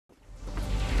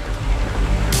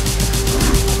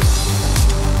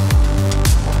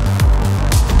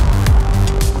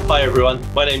Hi everyone,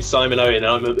 my name's Simon Owen and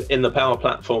I'm in the Power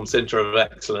Platform Centre of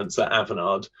Excellence at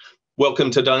Avanade.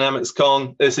 Welcome to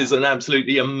DynamicsCon. This is an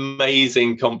absolutely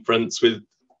amazing conference with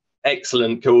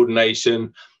excellent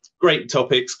coordination, great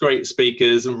topics, great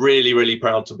speakers, and really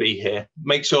proud to be here.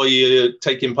 Make sure you're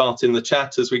taking part in the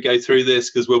chat as we go through this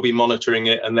because we'll be monitoring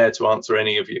it and there to answer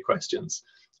any of your questions.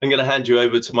 I'm going to hand you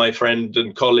over to my friend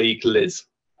and colleague, Liz.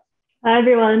 Hi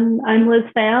everyone, I'm Liz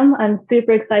Pham. I'm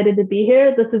super excited to be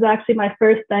here. This is actually my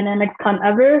first DynamicsCon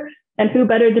ever, and who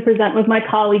better to present with my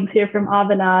colleagues here from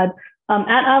Avanade. At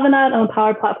Avanade, I'm a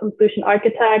Power Platform Solution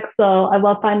Architect, so I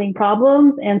love finding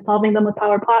problems and solving them with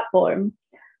Power Platform.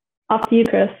 Off to you,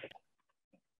 Chris.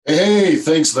 Hey,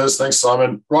 thanks Liz, thanks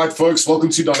Simon. Right folks, welcome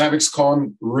to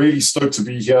DynamicsCon. Really stoked to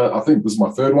be here. I think this is my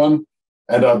third one.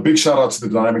 And a big shout out to the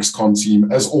DynamicsCon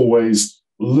team. As always,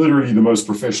 literally the most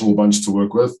professional bunch to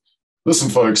work with. Listen,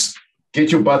 folks,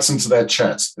 get your butts into that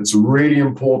chat. It's really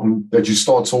important that you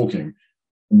start talking.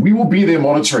 We will be there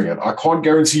monitoring it. I can't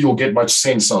guarantee you'll get much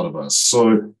sense out of us.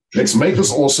 So let's make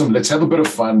this awesome. Let's have a bit of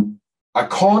fun. I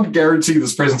can't guarantee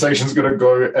this presentation is going to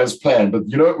go as planned, but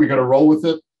you know what? We're going to roll with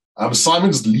it.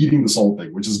 Simon's leading this whole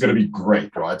thing, which is going to be great,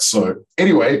 right? So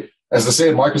anyway, as I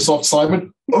said, Microsoft,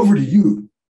 Simon, over to you.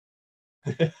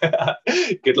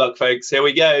 Good luck, folks. Here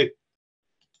we go.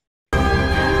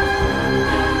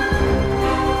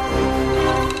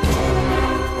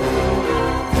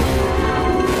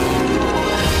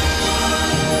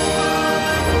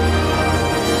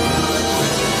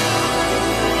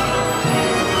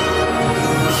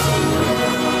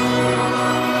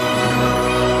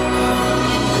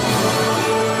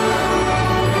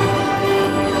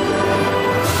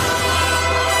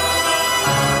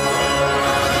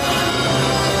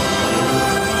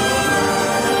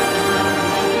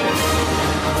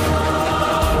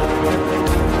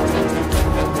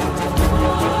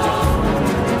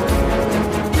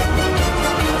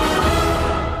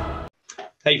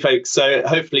 Hey folks, so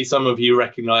hopefully some of you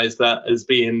recognize that as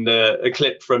being a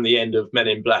clip from the end of Men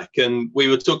in Black. And we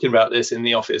were talking about this in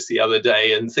the office the other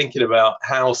day and thinking about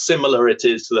how similar it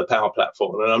is to the Power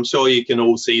Platform. And I'm sure you can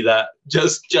all see that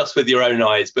just with your own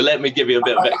eyes, but let me give you a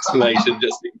bit of explanation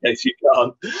just in case you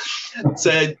can't.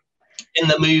 So in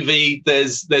the movie,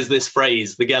 there's this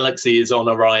phrase, the galaxy is on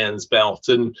Orion's belt.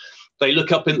 And they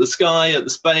look up in the sky at the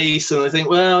space and they think,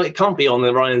 well, it can't be on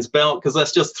Orion's belt because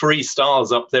that's just 3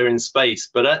 stars up there in space.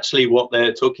 But actually what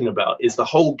they're talking about is the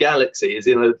whole galaxy is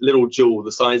in a little jewel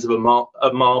the size of a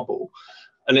marble,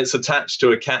 and it's attached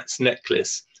to a cat's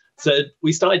necklace. So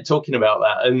we started talking about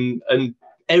that, and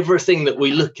everything that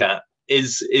we look at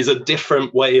is a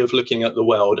different way of looking at the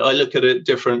world. I look at it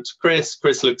different to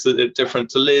Chris looks at it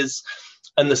different to Liz,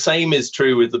 and the same is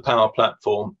true with the Power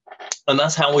Platform. And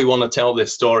that's how we want to tell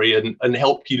this story and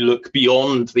help you look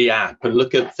beyond the app and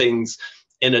look at things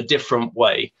in a different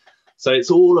way. So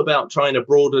it's all about trying to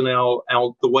broaden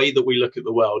out the way that we look at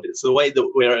the world. It's the way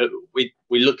that we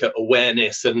look at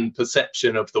awareness and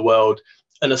perception of the world,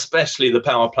 and especially the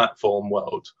Power Platform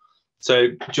world. So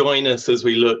join us as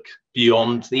we look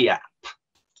beyond the app.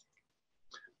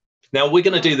 Now, we're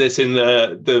going to do this in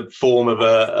the form of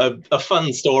a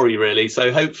fun story, really.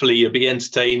 So hopefully you'll be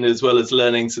entertained as well as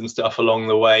learning some stuff along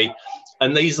the way.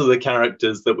 And these are the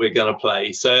characters that we're going to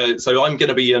play. So I'm going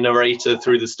to be a narrator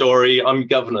through the story. I'm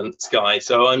governance guy.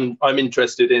 So I'm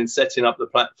interested in setting up the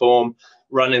platform,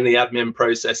 running the admin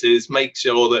processes, make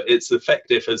sure that it's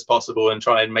effective as possible and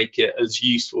try and make it as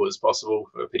useful as possible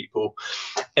for people.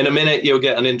 In a minute, you'll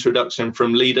get an introduction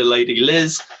from leader lady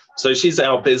Liz. So she's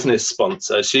our business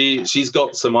sponsor. She's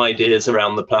got some ideas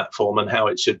around the platform and how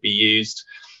it should be used.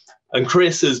 And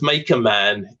Chris is Maker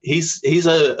Man. He's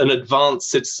an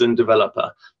advanced citizen developer.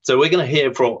 So we're going to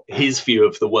hear what his view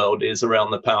of the world is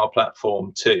around the Power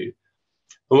Platform too.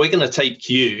 And we're going to take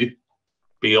you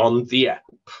beyond the app.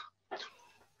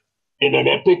 In an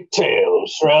epic tale,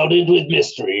 shrouded with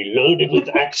mystery, loaded with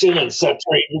action and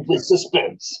saturated with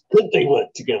suspense. Could they work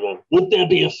together? Would there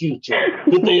be a future?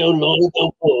 Could they unload their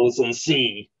walls and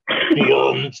see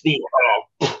beyond the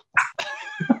app?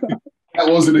 That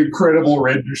was an incredible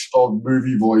rendition of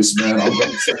movie voice, man. I've got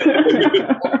to say,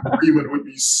 Freeman would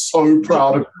be so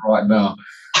proud of you right now.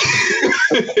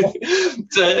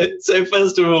 So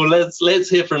first of all, let's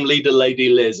hear from leader lady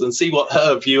Liz and see what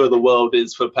her view of the world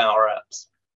is for Power Apps.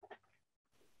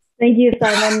 Thank you,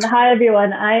 Simon. Hi,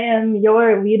 everyone. I am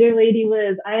your leader, Lady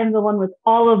Liz. I am the one with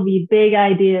all of the big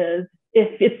ideas.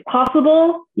 If it's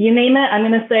possible, you name it, I'm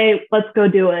going to say, let's go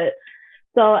do it.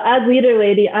 So as leader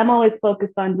lady, I'm always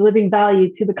focused on delivering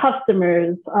value to the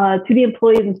customers, to the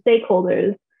employees and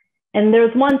stakeholders. And there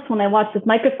was once when I watched this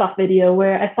Microsoft video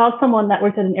where I saw someone that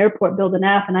worked at an airport build an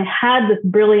app, and I had this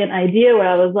brilliant idea where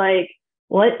I was like,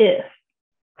 what if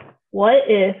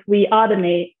we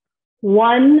automate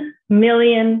 1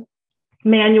 million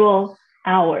manual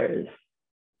hours?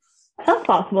 Sounds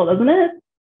possible, doesn't it?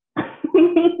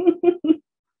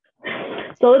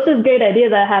 So with this great idea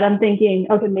that I had, I'm thinking,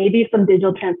 okay, maybe some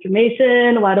digital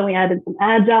transformation. Why don't we add in some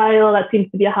agile? That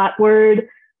seems to be a hot word.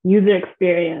 User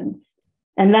experience.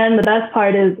 And then the best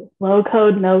part is low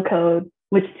code, no code,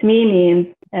 which to me means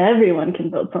everyone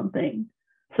can build something.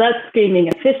 So that's screaming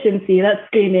efficiency. That's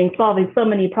screaming solving so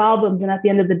many problems. And at the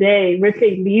end of the day, we're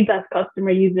creating the best customer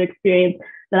user experience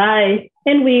that I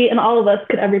and we and all of us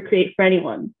could ever create for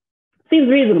anyone. Seems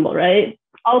reasonable, right?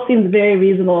 All seems very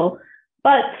reasonable.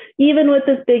 But even with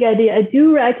this big idea, I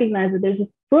do recognize that there's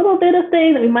just a little bit of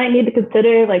things that we might need to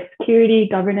consider, like security,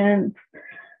 governance,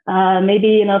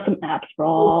 maybe, some app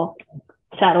sprawl,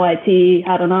 shadow IT,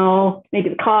 I don't know, maybe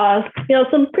the cost,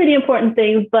 some pretty important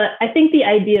things, but I think the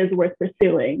idea is worth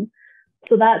pursuing.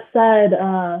 So that said,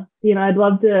 I'd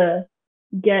love to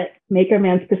get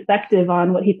Makerman's perspective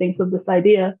on what he thinks of this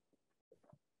idea.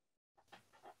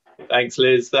 Thanks,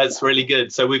 Liz. That's really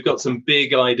good. So we've got some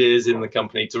big ideas in the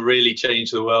company to really change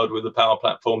the world with the Power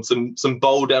Platform. Some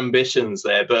bold ambitions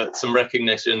there, but some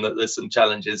recognition that there's some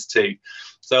challenges too.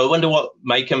 So I wonder what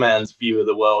Makerman's view of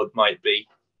the world might be.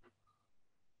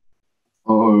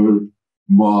 Oh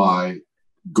my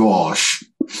gosh.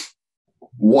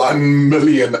 1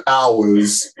 million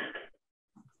hours.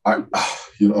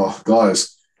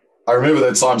 Guys, I remember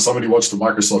that time somebody watched a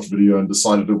Microsoft video and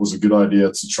decided it was a good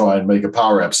idea to try and make a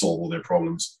Power App solve all their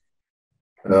problems.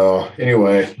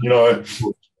 Anyway,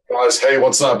 guys, hey,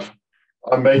 what's up?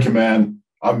 I'm Makerman.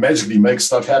 I magically make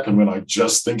stuff happen when I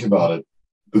just think about it.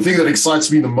 The thing that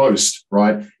excites me the most,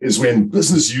 right, is when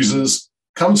business users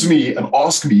come to me and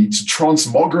ask me to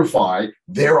transmogrify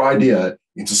their idea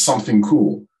into something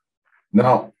cool.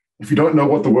 Now, if you don't know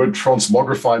what the word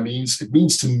transmogrify means, it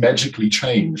means to magically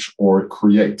change or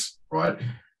create, right?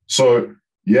 So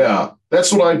yeah,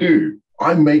 that's what I do.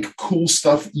 I make cool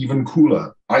stuff even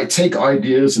cooler. I take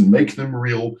ideas and make them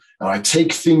real, and I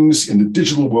take things in the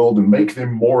digital world and make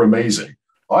them more amazing.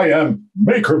 I am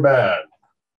Makerman.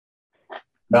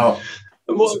 Now,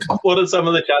 what are some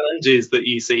of the challenges that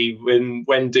you see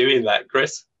when doing that,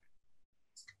 Chris?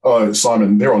 Oh,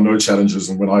 Simon, there are no challenges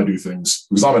when I do things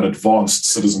because I'm an advanced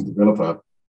citizen developer.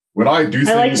 When I do things,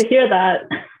 I like to hear that.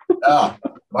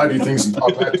 When I do things in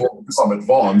Power Platform because I'm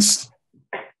advanced,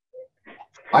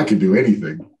 I can do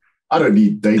anything. I don't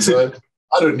need data.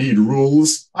 I don't need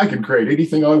rules. I can create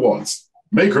anything I want.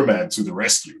 Makerman to the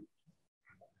rescue.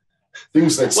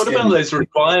 What about those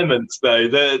requirements, though?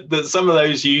 That some of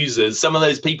those users, some of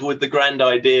those people with the grand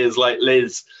ideas like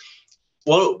Liz,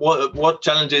 what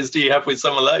challenges do you have with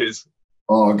some of those?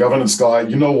 Oh, governance guy,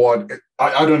 you know what?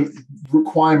 I don't,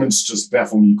 requirements just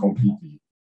baffle me completely.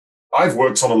 I've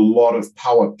worked on a lot of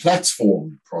Power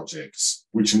Platform projects,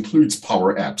 which includes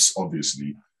Power Apps,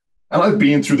 obviously. And I've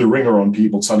been through the ringer on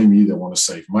people telling me they want to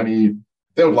save money,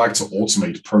 they would like to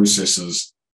automate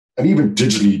processes, and even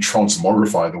digitally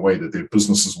transmogrify the way that their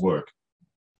businesses work.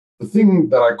 The thing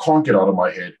that I can't get out of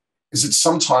my head is that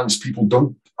sometimes people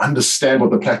don't understand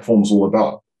what the platform's all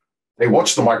about. They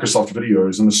watch the Microsoft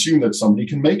videos and assume that somebody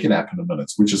can make an app in a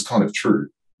minute, which is kind of true.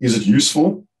 Is it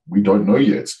useful? We don't know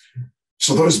yet.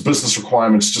 So those business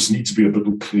requirements just need to be a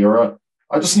bit clearer.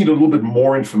 I just need a little bit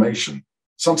more information.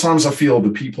 Sometimes I feel the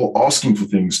people asking for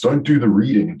things don't do the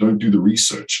reading and don't do the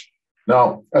research.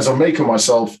 Now, as a maker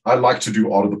myself, I like to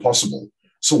do art of the possible.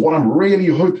 So what I'm really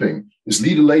hoping is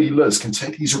Leader Lady Liz can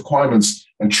take these requirements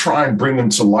and try and bring them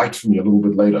to light for me a little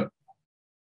bit later.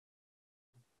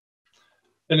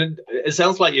 And it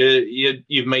sounds like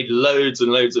you've made loads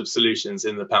and loads of solutions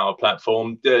in the Power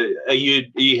Platform. Are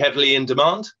you heavily in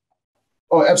demand?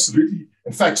 Oh, absolutely.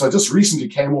 In fact, I just recently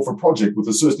came off a project with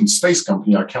a certain space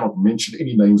company I cannot mention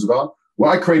any names about,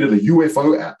 where I created a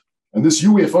UFO app. And this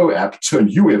UFO app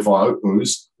turned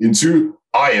UFOs into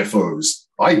IFOs,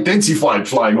 identified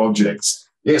flying objects.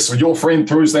 Yes, when your friend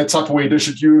throws that Tupperware dish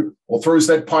at you or throws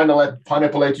that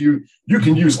pineapple at you, you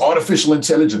can use artificial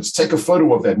intelligence, take a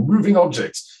photo of that moving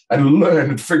object and learn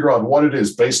and figure out what it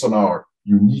is based on our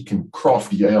unique and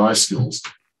crafty AI skills.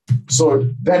 So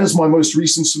that is my most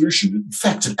recent solution. In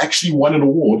fact, it actually won an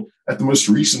award at the most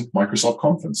recent Microsoft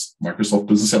conference, Microsoft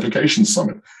Business Applications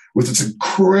Summit, with its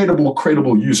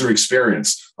incredible user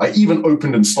experience. I even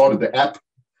opened and started the app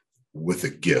with a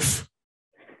GIF.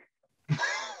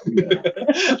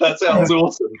 That sounds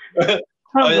awesome. I've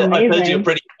heard you're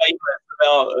pretty famous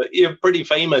about you're pretty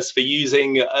famous for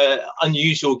using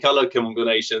unusual color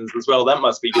combinations as well. That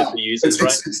must be good for users,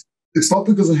 right? It's not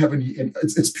because I have any.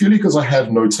 It's purely because I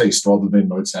have no taste rather than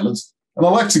no talent, and I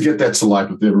like to get that to light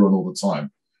with everyone all the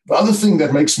time. The other thing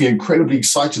that makes me incredibly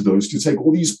excited, though, is to take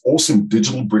all these awesome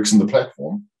digital bricks in the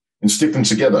platform and stick them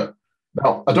together.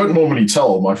 Now, I don't normally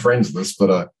tell my friends this,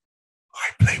 but I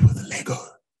play with Lego.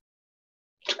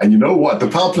 And you know what? The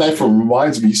Power Platform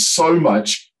reminds me so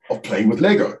much of playing with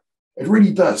Lego. It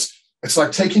really does. It's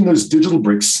like taking those digital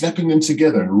bricks, snapping them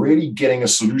together, and really getting a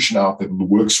solution out that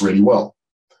works really well.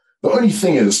 The only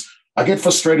thing is, I get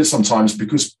frustrated sometimes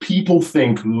because people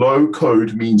think low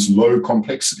code means low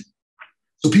complexity.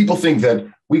 So people think that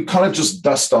we kind of just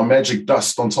dust our magic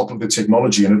dust on top of the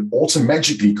technology and it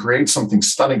automatically creates something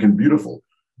stunning and beautiful.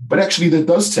 But actually, that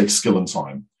does take skill and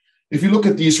time. If you look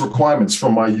at these requirements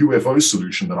from my UFO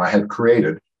solution that I had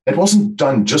created, it wasn't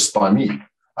done just by me.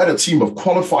 I had a team of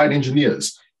qualified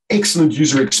engineers, excellent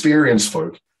user experience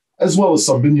folk, as well as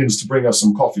some minions to bring us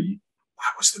some coffee.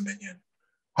 I was the minion.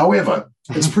 However,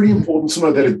 it's pretty important to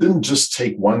know that it didn't just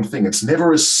take one thing. It's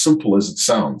never as simple as it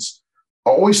sounds. I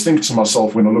always think to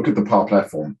myself when I look at the Power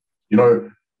Platform, you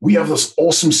know, we have this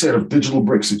awesome set of digital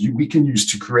bricks that we can use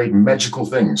to create magical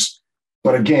things.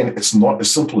 But again, it's not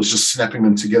as simple as just snapping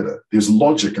them together. There's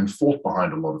logic and thought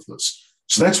behind a lot of this.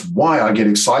 So that's why I get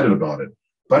excited about it.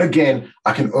 But again,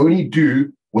 I can only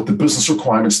do what the business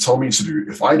requirements tell me to do.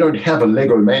 If I don't have a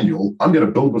Lego manual, I'm going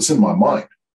to build what's in my mind.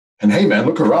 And hey, man,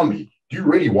 look around me. Do you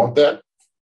really want that?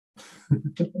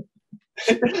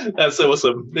 That's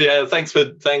awesome. Yeah, thanks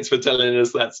for telling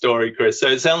us that story, Chris. So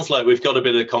it sounds like we've got a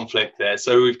bit of conflict there.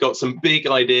 So we've got some big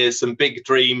ideas, some big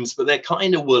dreams, but they're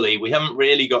kind of woolly. We haven't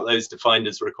really got those defined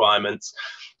as requirements.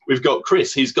 We've got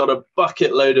Chris, he's got a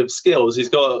bucket load of skills. He's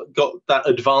got that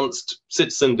advanced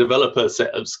citizen developer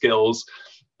set of skills.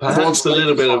 Perhaps a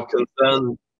little bit of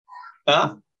concern.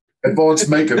 Huh? Advanced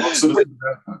maker, not citizen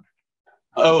developer.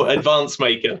 Oh, advanced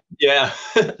maker, yeah.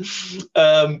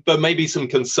 But maybe some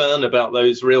concern about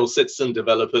those real citizen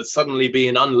developers suddenly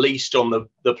being unleashed on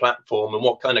the platform and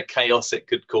what kind of chaos it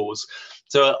could cause.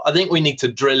 So I think we need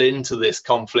to drill into this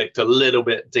conflict a little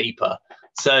bit deeper.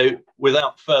 So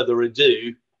without further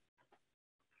ado,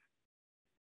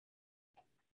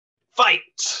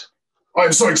 fight!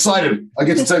 I'm so excited. I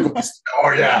get to take off this.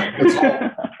 Oh, yeah, it's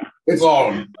on. It's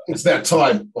on. It's that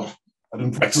time. Oh, I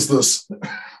didn't practice this.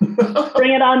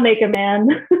 Bring it on, Maker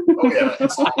Man. Oh,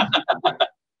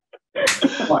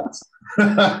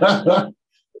 yeah.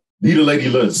 Leader Lady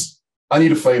Liz, I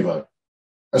need a favor.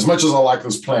 As much as I like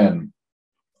this plan,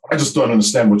 I just don't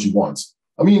understand what you want.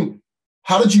 I mean,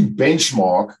 how did you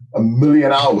benchmark 1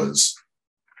 million hours?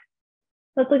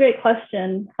 That's a great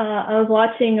question. I was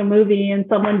watching a movie and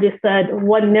someone just said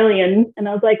 1 million. And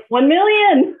I was like, 1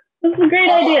 million? This is a great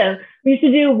idea. We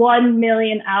should do 1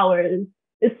 million hours.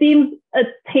 It seems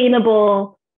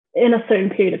attainable in a certain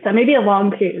period of time, maybe a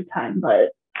long period of time,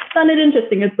 but I found it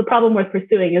interesting. It's the problem worth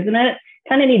pursuing, isn't it?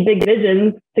 Kind of need big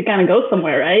visions to kind of go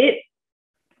somewhere, right?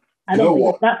 I don't think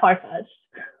it's that far-fetched.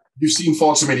 You've seen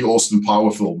far too many Austin Power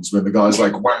films where the guy's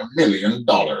like, $1 million.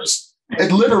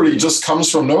 It literally just comes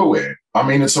from nowhere. I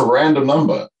mean, it's a random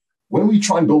number. When we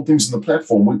try and build things in the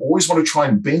platform, we always want to try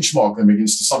and benchmark them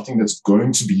against something that's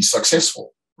going to be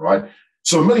successful, right?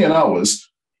 So 1 million hours,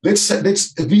 let's at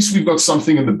least we've got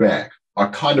something in the bag. I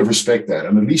kind of respect that.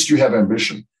 And at least you have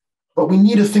ambition. But we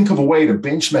need to think of a way to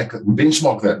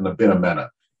benchmark that in a better manner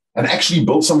and actually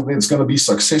build something that's going to be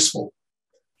successful.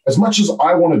 As much as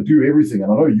I want to do everything,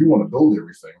 and I know you want to build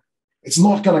everything, it's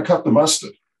not going to cut the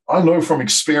mustard. I know from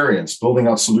experience building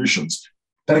out solutions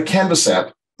that a Canvas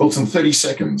app built in 30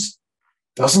 seconds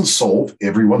doesn't solve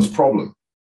everyone's problem.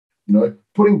 You know,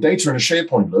 putting data in a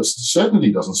SharePoint list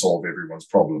certainly doesn't solve everyone's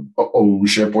problem. Uh-oh,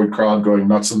 SharePoint crowd going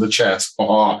nuts in the chat.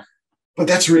 But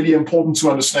that's really important to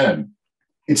understand.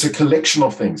 It's a collection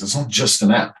of things. It's not just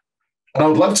an app. And I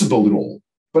would love to build it all.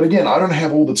 But again, I don't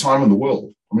have all the time in the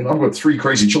world. I mean, I've got 3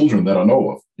 crazy children that I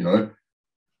know of, you know.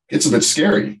 It's a bit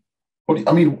scary.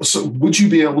 So would you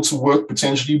be able to work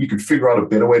potentially? We could figure out a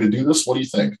better way to do this. What do you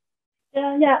think?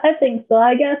 Yeah, I think so.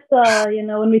 I guess,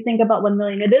 when we think about 1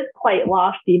 million, it is quite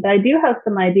lofty, but I do have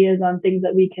some ideas on things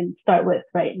that we can start with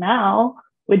right now.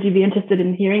 Would you be interested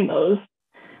in hearing those?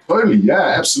 Totally.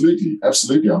 Yeah, absolutely.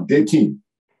 Absolutely. I'm dead keen.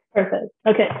 Perfect.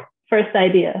 Okay. First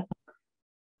idea.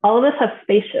 All of us have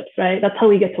spaceships, right? That's how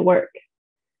we get to work.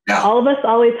 Yeah. All of us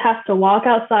always have to walk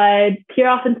outside, peer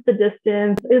off into the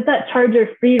distance. Is that charger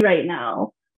free right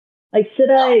now? Like,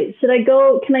 should I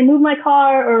go, can I move my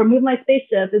car or move my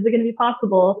spaceship? Is it going to be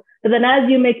possible? But then as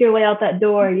you make your way out that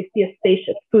door, you see a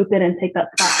spaceship swoop in and take that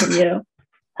spot from you.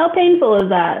 How painful is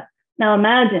that? Now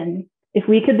imagine if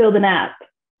we could build an app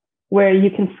where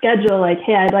you can schedule like,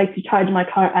 hey, I'd like to charge my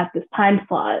car at this time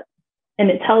slot. And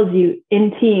it tells you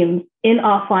in Teams, in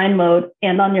offline mode,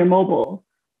 and on your mobile.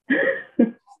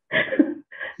 That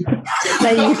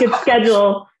you could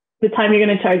schedule the time you're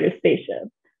going to charge your spaceship.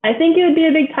 I think it would be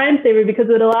a big time saver because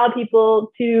it would allow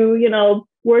people to,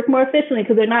 work more efficiently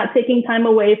because they're not taking time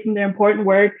away from their important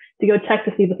work to go check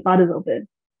to see if the spot is open.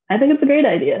 I think it's a great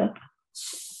idea.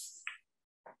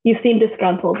 You seem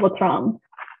disgruntled. What's wrong?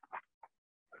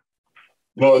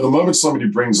 The moment somebody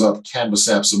brings up Canvas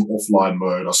apps in offline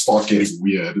mode, I start getting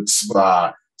weird. It's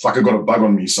like I got a bug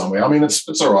on me somewhere. I mean,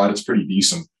 it's all right. It's pretty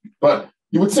decent. But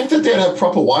you would think that they'd have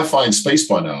proper Wi-Fi in space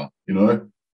by now,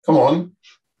 Come on.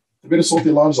 They better sort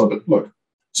their lives out. But look,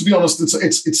 to be honest, it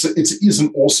is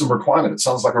an awesome requirement. It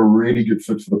sounds like a really good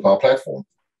fit for the Power Platform.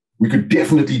 We could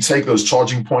definitely take those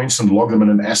charging points and log them in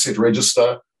an asset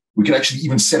register. We could actually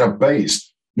even set up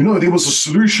bays. There was a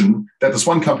solution that this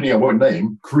one company I won't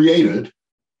name created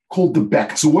called the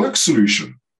back to work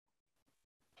solution.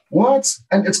 What?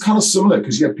 And it's kind of similar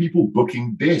because you have people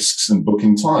booking desks and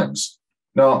booking times.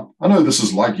 Now, I know this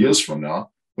is light years from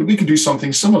now, but we could do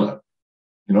something similar.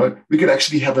 We could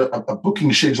actually have a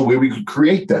booking schedule where we could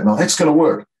create that. Now, that's going to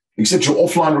work. Except your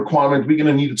offline requirement, we're going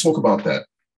to need to talk about that.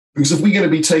 Because if we're going to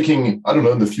be taking, I don't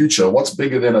know, in the future, what's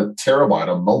bigger than a terabyte,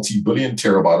 a multi-billion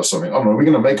terabyte or something? I don't know. We're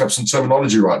going to make up some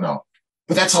terminology right now.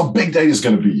 But that's how big data is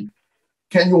going to be.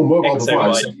 Can your mobile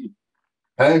device...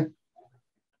 Hey?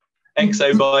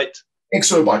 Exobyte.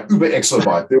 Exobyte, Uber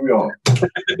exobyte. There we are.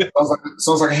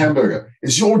 sounds like a hamburger.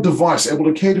 Is your device able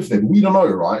to cater for that? We don't know,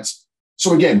 right?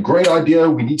 So again, great idea.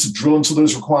 We need to drill into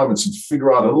those requirements and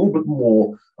figure out a little bit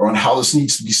more around how this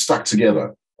needs to be stuck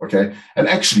together. Okay. And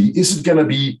actually, is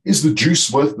the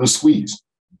juice worth the squeeze?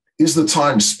 Is the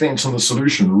time spent on the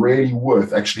solution really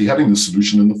worth actually having the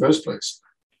solution in the first place?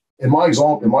 In my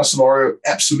example, in my scenario,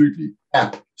 absolutely.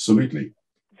 Absolutely.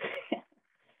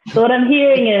 So what I'm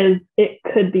hearing is it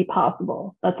could be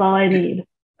possible. That's all I need.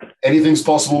 Anything's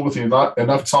possible with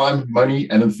enough time, money,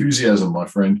 and enthusiasm, my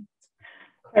friend.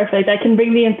 Perfect. I can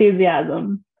bring the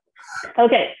enthusiasm.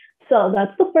 Okay. So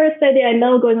that's the first idea. I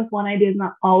know going with one idea is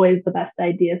not always the best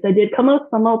idea. So I did come up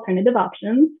with some alternative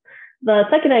options. The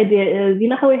second idea is,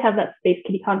 how we have that Space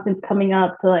Kitty conference coming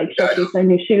up to showcase our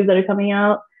new shoes that are coming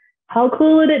out? How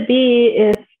cool would it be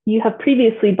if you have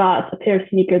previously bought a pair of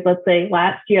sneakers, let's say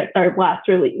last year or last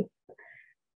release?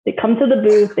 They come to the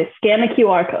booth, they scan a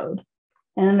QR code,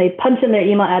 and then they punch in their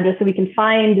email address so we can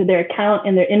find their account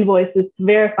and their invoices to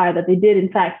verify that they did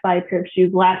in fact buy a pair of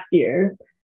shoes last year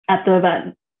at the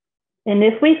event. And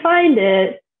if we find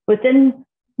it within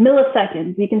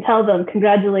milliseconds, you can tell them,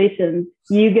 congratulations,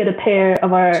 you get a pair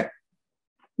of our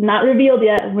not revealed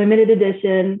yet, limited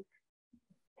edition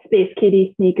Space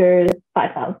Kitty sneakers,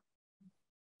 5,000.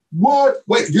 What?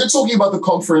 Wait, you're talking about the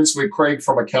conference where Craig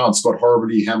from accounts got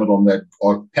horribly hammered on that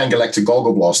Pangalactic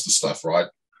Goggle Blaster stuff, right?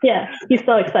 Yeah, he's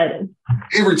so excited.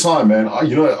 Every time, man.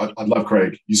 I love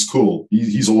Craig. He's cool.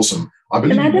 He's awesome.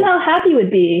 Imagine how happy he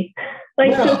would be.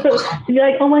 To be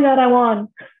like, oh my God, I won.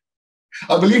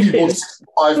 I believe he bought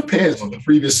 5 pairs of the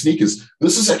previous sneakers.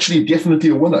 This is actually definitely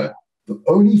a winner. The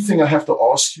only thing I have to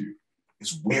ask you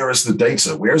is, where is the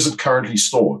data? Where is it currently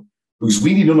stored? Because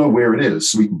we need to know where it is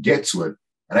so we can get to it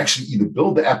and actually either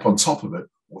build the app on top of it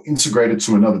or integrate it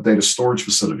to another data storage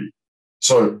facility.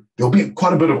 So there'll be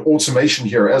quite a bit of automation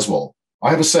here as well.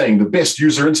 I have a saying, the best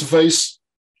user interface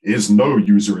is no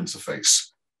user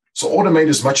interface. So automate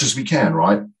as much as we can,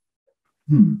 right?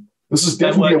 This is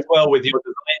definitely... That works well with your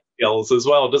design skills as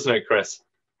well, doesn't it, Chris?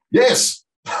 Yes.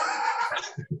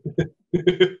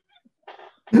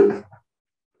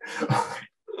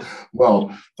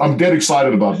 Well, I'm dead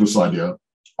excited about this idea.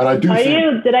 And I do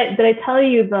did I tell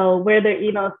you though where their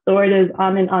email stored is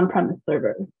on an on-premise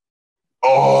server?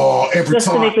 Oh, every time.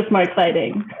 Just to make this more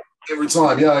exciting. Every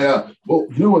time, yeah. Well,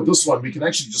 you know what, this one, we can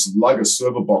actually just lug a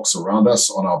server box around us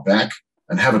on our back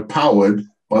and have it powered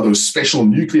by those special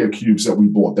nuclear cubes that we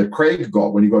bought, that Craig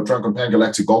got when he got drunk on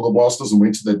Pangalactic Goggle Blasters and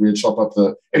went to that weird shop up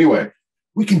there. Anyway,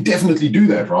 we can definitely do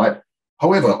that, right?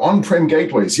 However, on-prem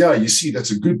gateways, you see,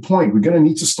 that's a good point. We're going to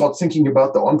need to start thinking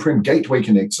about the on-prem gateway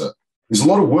connector. There's a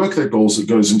lot of work that goes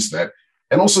into that.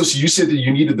 And also, so you said that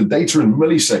you needed the data in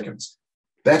milliseconds.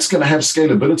 That's going to have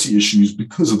scalability issues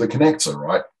because of the connector,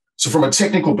 right? So from a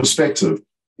technical perspective,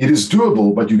 it is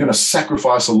doable, but you're going to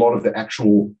sacrifice a lot of the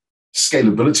actual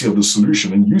scalability of the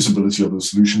solution and usability of the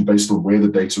solution based on where the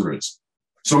data is.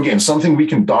 So again, something we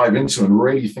can dive into and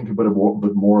really think a bit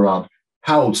more around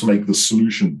how to make the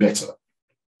solution better.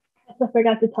 I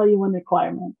forgot to tell you one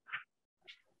requirement.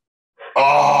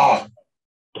 Ah.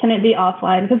 Can it be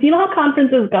offline? Because you know how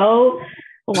conferences go?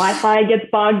 Wi-Fi gets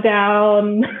bogged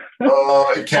down.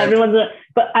 It can.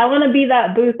 But I want to be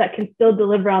that booth that can still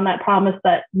deliver on that promise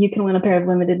that you can win a pair of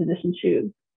limited edition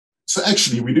shoes. So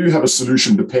actually, we do have a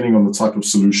solution depending on the type of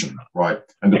solution, right?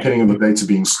 And depending on the data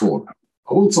being stored.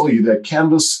 I will tell you that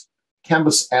Canvas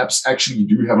apps actually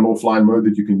do have an offline mode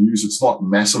that you can use. It's not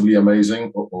massively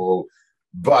amazing,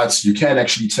 but you can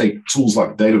actually take tools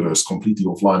like Dataverse completely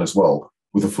offline as well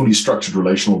with a fully structured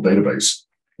relational database,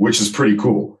 which is pretty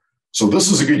cool. So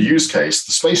this is a good use case.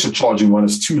 The space you're charging one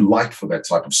is too light for that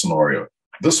type of scenario.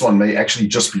 This one may actually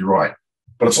just be right,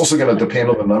 but it's also going to depend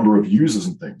on the number of users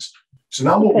and things. So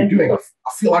now what we're doing, I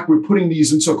feel like we're putting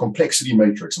these into a complexity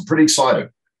matrix. I'm pretty excited.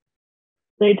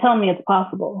 So you're telling me it's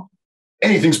possible?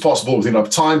 Anything's possible with enough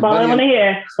time. That's all I want to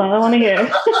hear. That's all I want to hear.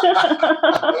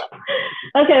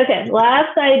 Okay.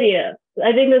 Last idea.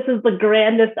 I think this is the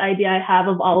grandest idea I have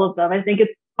of all of them. I think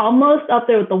it's almost up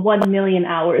there with the 1 million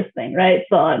hours thing, right?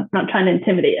 So I'm not trying to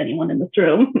intimidate anyone in this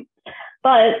room.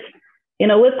 But,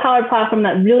 with Power Platform,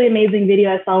 that really amazing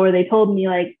video I saw where they told me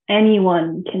like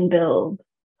anyone can build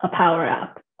a Power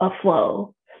app, a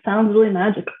flow. Sounds really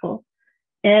magical.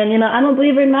 And, I'm a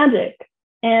believer in magic.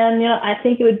 And, I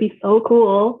think it would be so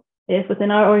cool if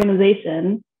within our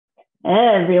organization,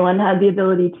 everyone had the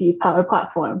ability to use Power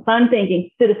Platform. So I'm thinking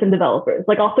citizen developers,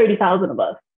 like all 30,000 of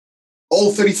us.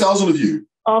 All 30,000 of you?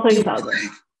 All 30,000.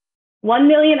 1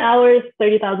 million hours,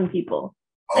 30,000 people.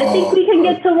 I think we can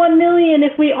get to 1 million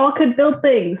if we all could build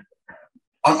things.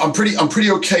 I'm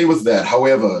pretty okay with that.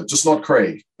 However, just not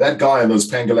Craig. That guy in those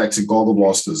Pangalactic goggle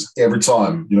blasters, every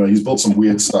time, he's built some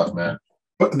weird stuff, man.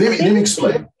 But let me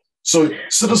explain. So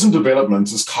citizen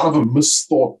development is kind of a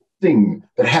misthought thing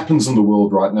that happens in the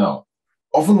world right now.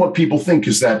 Often what people think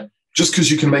is that just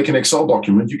because you can make an Excel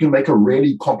document, you can make a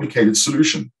really complicated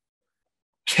solution.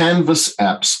 Canvas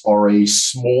apps are a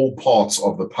small part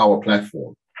of the Power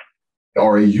Platform. They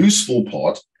are a useful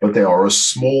part, but they are a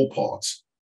small part.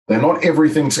 They're not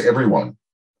everything to everyone.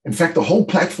 In fact, the whole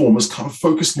platform is kind of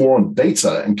focused more on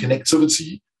data and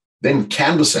connectivity than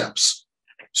Canvas apps.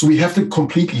 So we have to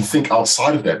completely think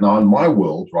outside of that. Now, in my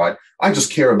world, right, I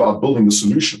just care about building the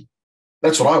solution.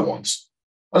 That's what I want.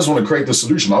 I just want to create the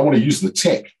solution. I want to use the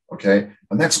tech, okay?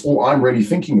 And that's all I'm really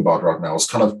thinking about right now is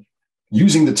kind of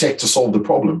using the tech to solve the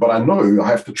problem. But I know I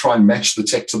have to try and match the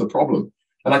tech to the problem.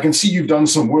 And I can see you've done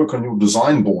some work on your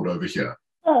design board over here.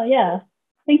 Oh, yeah.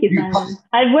 Thank you, Simon.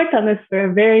 I've worked on this for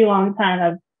a very long time.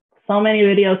 I've so many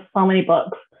videos, so many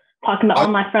books, talking to all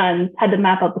my friends, had to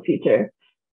map out the future.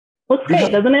 Looks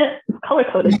great, doesn't it? It's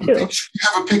color-coded, too. You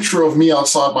have a picture of me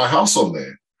outside my house on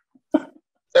there.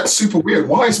 That's super weird.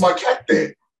 Why is my cat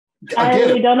there? I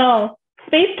really don't know.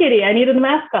 Space Kitty, I needed a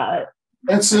mascot.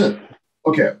 That's it.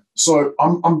 Okay, so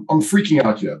I'm freaking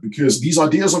out here because these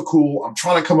ideas are cool. I'm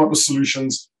trying to come up with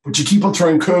solutions, but you keep on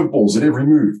throwing curveballs at every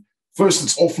move. First,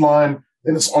 it's offline.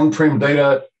 Then it's on-prem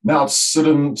data. Now it's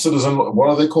citizen. What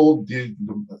are they called?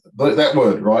 That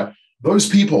word, right? Those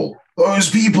people.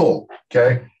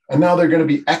 Okay. And now they're going to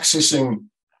be accessing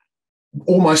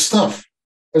all my stuff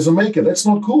as a maker. That's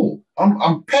not cool.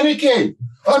 I'm panicking.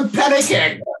 What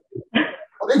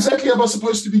exactly am I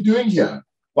supposed to be doing here?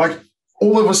 Like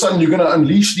all of a sudden you're going to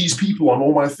unleash these people on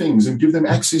all my things and give them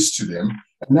access to them.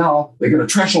 And now they're going to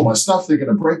trash all my stuff. They're going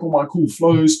to break all my cool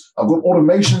flows. I've got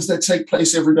automations that take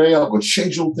place every day. I've got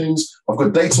scheduled things. I've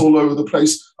got data all over the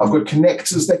place. I've got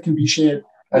connectors that can be shared.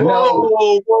 And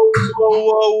whoa.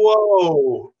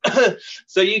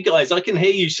 So you guys, I can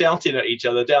hear you shouting at each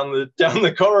other down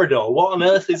the corridor. What on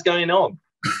earth is going on?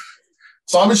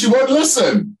 Simon, you won't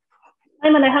listen.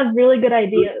 Simon, I have really good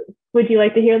ideas. Would you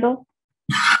like to hear them?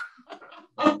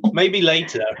 Maybe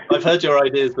later. I've heard your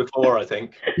ideas before, I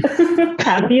think.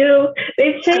 Have you?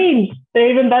 They've changed.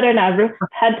 They're even better now. I've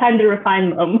had time to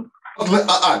refine them.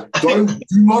 Do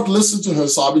not listen to her,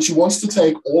 Simon. She wants to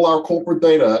take all our corporate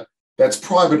data that's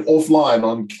private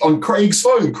offline on Craig's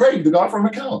phone. Craig, the guy from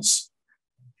accounts.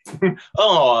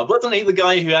 Oh, wasn't he the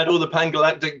guy who had all the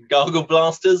Pangalactic gargle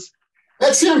blasters?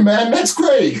 That's him, man. That's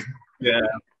Craig. Yeah.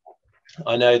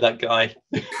 I know that guy.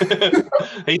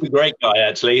 He's a great guy,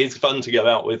 actually. He's fun to go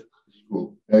out with.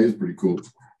 Cool. Yeah, he's pretty cool.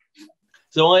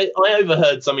 So I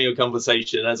overheard some of your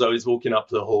conversation as I was walking up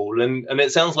the hall, and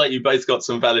it sounds like you both got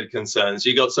some valid concerns.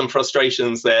 You got some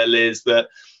frustrations there, Liz, that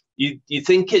you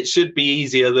think it should be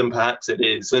easier than perhaps it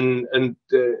is. And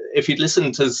if you'd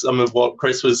listened to some of what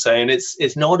Chris was saying,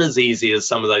 it's not as easy as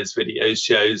some of those videos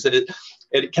shows.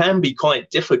 It can be quite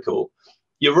difficult.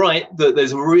 You're right that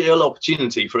there's a real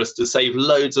opportunity for us to save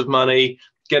loads of money,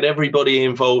 get everybody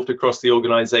involved across the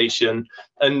organization,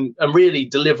 and really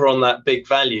deliver on that big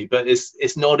value. But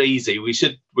it's not easy. We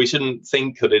shouldn't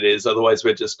think that it is, otherwise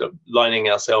we're just lining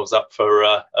ourselves up for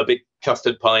a big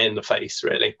custard pie in the face,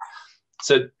 really.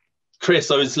 So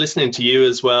Chris, I was listening to you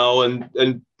as well,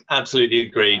 and absolutely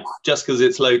agree. Just because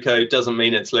it's low code doesn't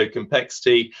mean it's low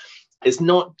complexity. It's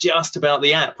not just about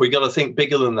the app. We got to think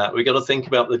bigger than that. We got to think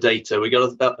about the data. We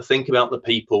got to think about the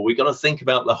people. We got to think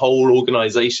about the whole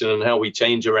organization and how we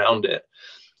change around it.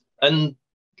 And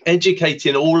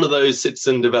educating all of those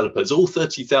citizen developers, all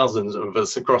 30,000 of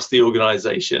us across the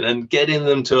organization, and getting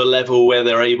them to a level where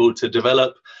they're able to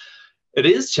develop. It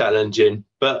is challenging,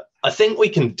 but I think we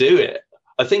can do it.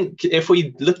 I think if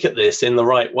we look at this in the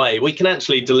right way, we can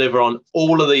actually deliver on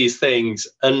all of these things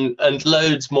and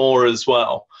loads more as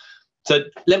well. So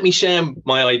let me share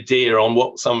my idea on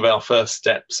what some of our first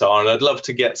steps are, and I'd love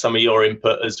to get some of your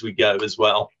input as we go as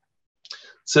well.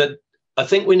 So I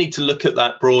think we need to look at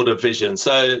that broader vision.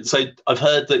 So I've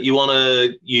heard that you want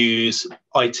to use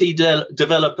IT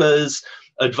developers,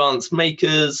 advanced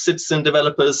makers, citizen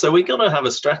developers. So we're going to have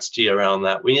a strategy around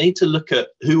that. We need to look at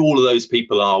who all of those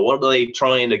people are. What are they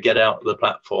trying to get out of the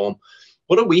platform?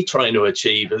 What are we trying to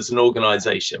achieve as an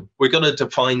organization? We've got to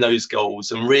define those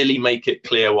goals and really make it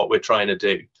clear what we're trying to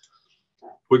do.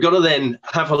 We've got to then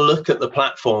have a look at the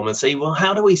platform and say, well,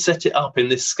 how do we set it up in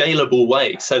this scalable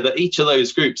way so that each of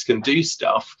those groups can do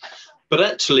stuff, but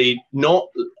actually not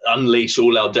unleash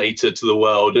all our data to the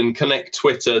world and connect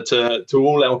Twitter to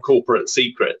all our corporate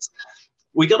secrets.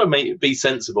 We got to be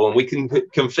sensible, and we can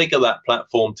configure that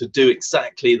platform to do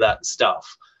exactly that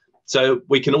stuff. So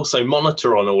we can also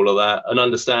monitor on all of that and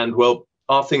understand, well,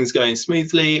 are things going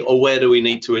smoothly, or where do we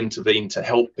need to intervene to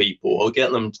help people or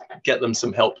get them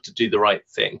some help to do the right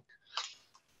thing?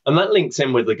 And that links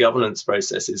in with the governance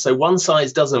processes. So one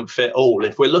size doesn't fit all.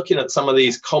 If we're looking at some of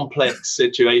these complex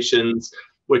situations,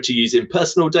 which are using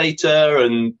personal data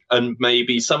and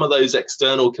maybe some of those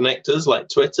external connectors like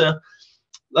Twitter,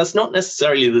 that's not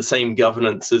necessarily the same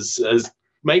governance as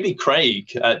maybe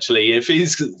Craig, actually. If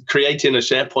he's creating a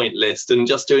SharePoint list and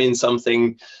just doing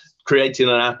something, creating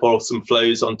an app or some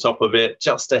flows on top of it,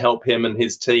 just to help him and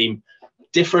his team,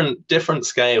 different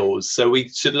scales. So we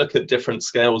should look at different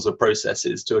scales of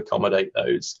processes to accommodate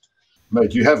those.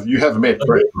 Mate, you have met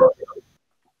Craig, right?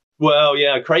 Well,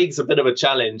 yeah, Craig's a bit of a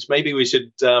challenge. Maybe we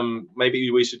should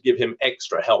give him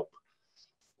extra help.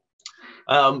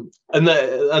 And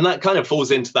that kind of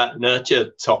falls into that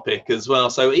nurture topic as well.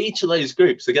 So each of those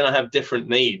groups are going to have different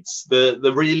needs.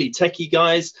 The really techie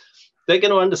guys, they're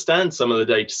going to understand some of the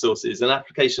data sources and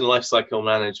application lifecycle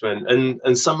management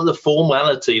and some of the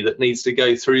formality that needs to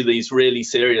go through these really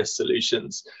serious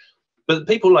solutions. But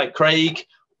people like Craig,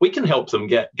 we can help them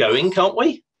get going, can't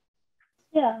we?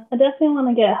 Yeah, I definitely want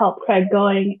to get help Craig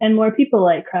going, and more people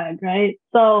like Craig, right?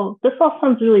 So this all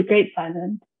sounds really great,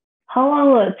 Simon. How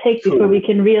long will it take before we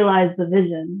can realize the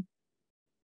vision?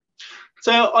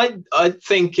 So I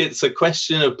think it's a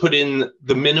question of putting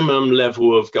the minimum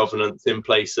level of governance in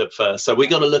place at first. So we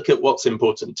got to look at what's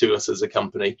important to us as a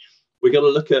company. We got to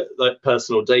look at like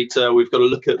personal data. We've got to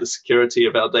look at the security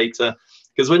of our data,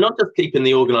 because we're not just keeping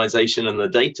the organization and the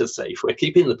data safe, we're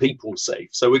keeping the people safe.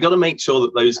 So we've got to make sure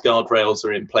that those guardrails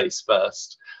are in place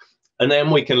first. And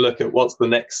then we can look at what's the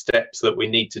next steps that we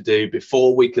need to do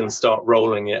before we can start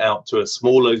rolling it out to a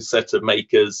smaller set of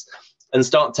makers and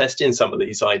start testing some of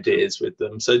these ideas with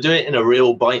them. So do it in a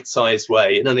real bite-sized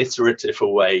way, in an iterative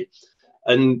way.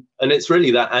 And it's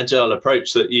really that agile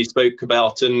approach that you spoke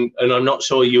about, and I'm not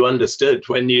sure you understood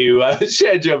when you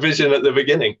shared your vision at the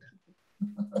beginning.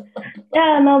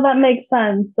 Yeah, no, that makes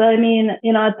sense. I mean,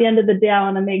 at the end of the day, I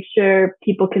want to make sure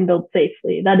people can build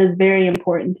safely. That is very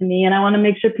important to me. And I want to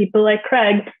make sure people like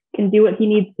Craig can do what he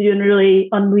needs to do and really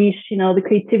unleash, the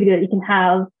creativity that he can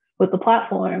have with the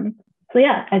platform. So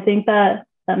yeah, I think that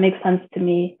makes sense to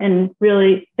me. And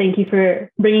really, thank you for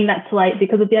bringing that to light,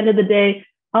 because at the end of the day,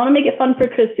 I want to make it fun for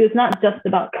Chris too. It's not just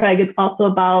about Craig. It's also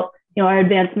about, our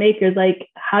advanced makers. Like,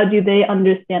 how do they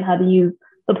understand how to use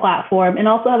the platform and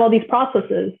also have all these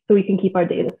processes so we can keep our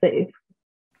data safe?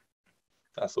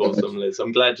 That's awesome, Liz.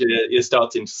 I'm glad you're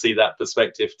starting to see that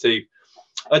perspective too.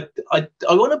 I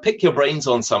want to pick your brains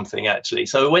on something, actually.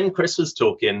 So when Chris was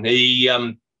talking, he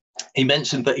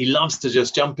mentioned that he loves to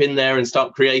just jump in there and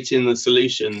start creating the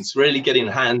solutions, really getting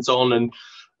hands-on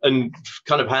and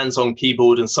kind of hands-on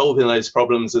keyboard and solving those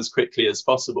problems as quickly as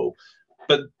possible.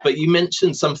 But you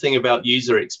mentioned something about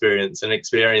user experience and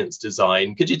experience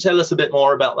design. Could you tell us a bit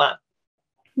more about that?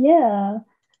 Yeah.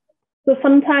 So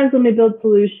sometimes when we build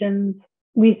solutions,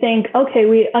 we think, okay,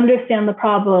 we understand the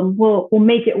problem. We'll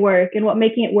make it work. And what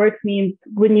making it work means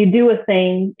when you do a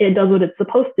thing, it does what it's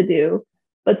supposed to do.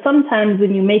 But sometimes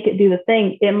when you make it do the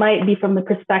thing, it might be from the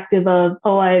perspective of,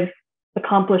 oh, I've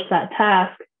accomplished that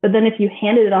task. But then if you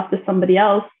handed it off to somebody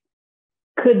else,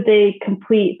 could they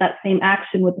complete that same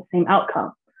action with the same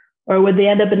outcome? Or would they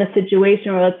end up in a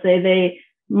situation where, let's say, they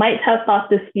might have thought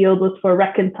this field was for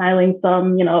reconciling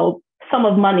some, sum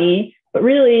of money, but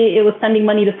really it was sending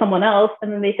money to someone else,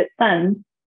 and then they hit send.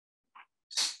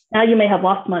 Now you may have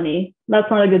lost money. That's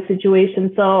not a good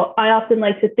situation. So I often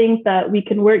like to think that we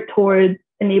can work towards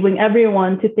enabling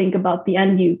everyone to think about the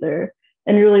end user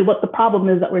and really what the problem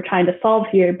is that we're trying to solve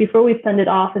here before we send it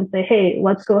off and say, hey,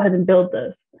 let's go ahead and build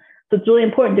this. So it's really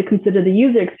important to consider the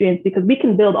user experience, because we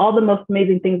can build all the most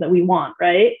amazing things that we want,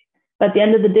 right? But at the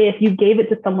end of the day, if you gave it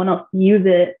to someone else to use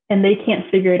it and they can't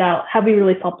figure it out, have we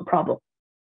really solved the problem?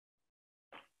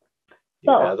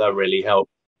 Yeah, that really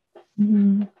helped.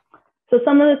 Mm-hmm. So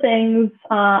some of the things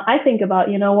I think about,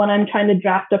 when I'm trying to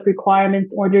draft up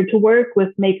requirements in order to work with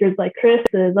makers like Chris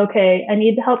is, okay, I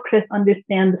need to help Chris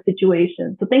understand the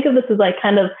situation. So think of this as like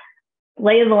kind of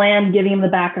lay of the land, giving him the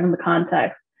background and the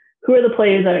context. Who are the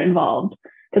players that are involved?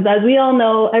 Because as we all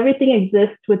know, everything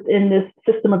exists within this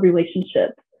system of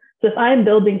relationships. So if I'm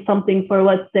building something for,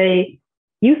 let's say,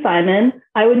 you, Simon,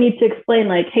 I would need to explain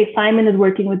like, hey, Simon is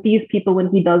working with these people when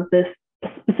he does this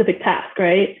specific task,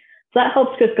 right? So that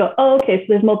helps Chris go, oh, okay, so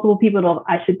there's multiple people involved.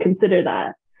 I should consider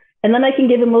that. And then I can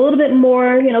give him a little bit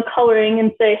more, coloring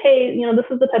and say, hey, this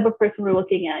is the type of person we're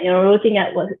looking at. We're looking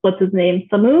at what's his name,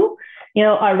 Samu,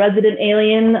 our resident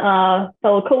alien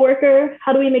fellow coworker.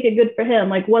 How do we make it good for him?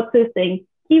 Like, what's his thing?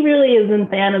 He really isn't a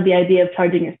fan of the idea of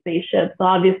charging your spaceship. So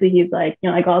obviously he's like,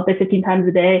 I go out there 15 times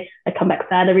a day. I come back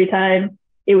sad every time.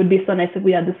 It would be so nice if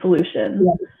we had the solution.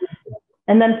 Yeah.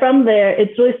 And then from there,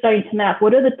 it's really starting to map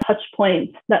what are the touch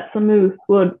points that Samu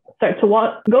would start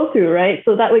to go through, right?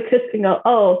 So that way Chris can go,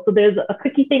 oh, so there's a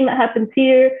quickie thing that happens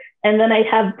here, and then I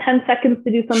have 10 seconds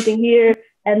to do something here,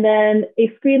 and then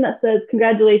a screen that says,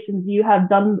 congratulations, you have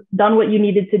done what you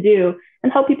needed to do,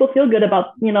 and help people feel good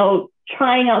about,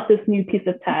 trying out this new piece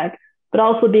of tech, but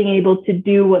also being able to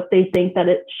do what they think that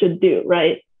it should do,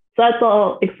 right? So that's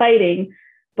all exciting,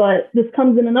 but this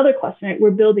comes in another question, right?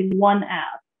 We're building one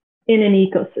app in an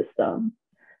ecosystem.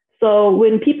 So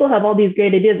when people have all these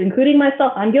great ideas, including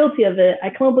myself, I'm guilty of it.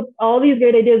 I come up with all these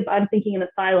great ideas, but I'm thinking in a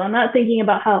silo. I'm not thinking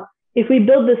about how, if we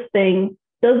build this thing,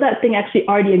 does that thing actually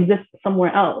already exist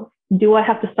somewhere else? Do I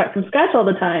have to start from scratch all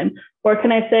the time? Or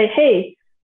can I say, hey,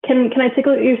 can I take a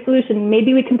look at your solution?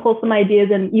 Maybe we can pull some ideas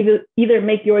and either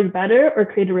make yours better or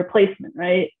create a replacement,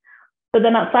 right? But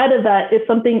then outside of that, if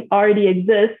something already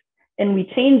exists and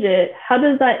we change it, how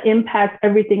does that impact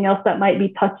everything else that might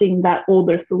be touching that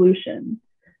older solution?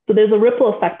 So there's a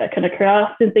ripple effect that can occur. I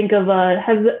often think of,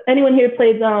 has anyone here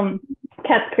played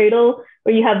Cat's Cradle,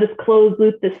 where you have this closed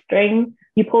loop, this string?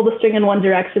 You pull the string in one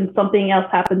direction, something else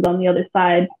happens on the other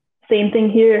side. Same thing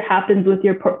here happens with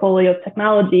your portfolio of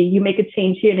technology. You make a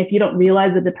change here, and if you don't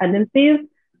realize the dependencies,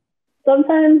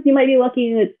 sometimes you might be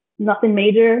lucky and it's nothing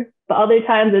major, but other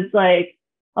times it's like,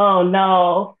 oh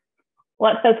no,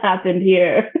 what has happened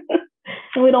here?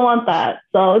 And we don't want that.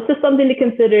 So it's just something to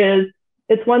consider. Is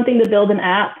it's one thing to build an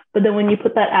app, but then when you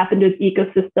put that app into its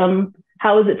ecosystem,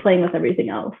 how is it playing with everything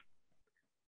else?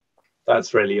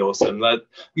 That's really awesome.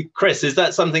 Chris, is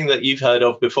that something that you've heard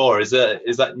of before? Is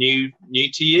that new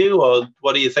to you, or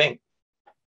what do you think?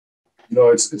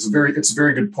 It's a very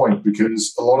good point,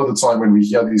 because a lot of the time when we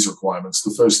hear these requirements,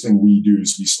 the first thing we do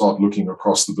is we start looking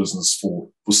across the business for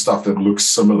stuff that looks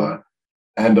similar,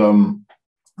 and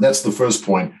that's the first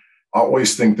point. I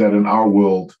always think that in our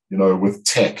world, with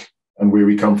tech and where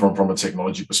we come from a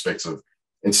technology perspective,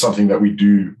 it's something that we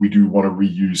do want to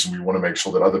reuse, and we want to make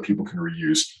sure that other people can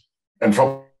reuse. And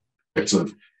from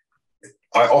perspective,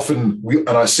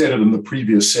 I said it in the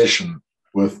previous session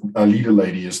with a leader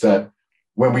lady, is that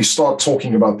when we start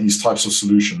talking about these types of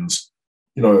solutions,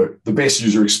 the best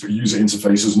user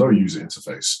interface is no user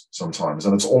interface sometimes.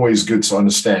 And it's always good to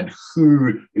understand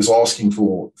who is asking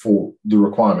for the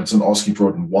requirements and asking for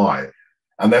it and why.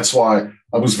 And that's why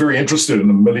I was very interested in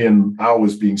 1 million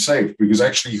hours being saved, because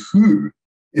actually who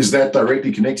is that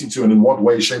directly connecting to, and in what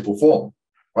way, shape, or form?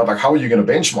 Right? Like, how are you going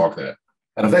to benchmark that?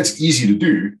 And if that's easy to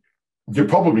do, you're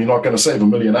probably not going to save 1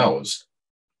 million hours.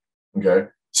 Okay.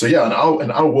 So yeah,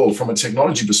 in our world, from a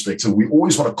technology perspective, we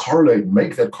always want to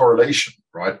make that correlation,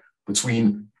 right,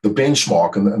 between the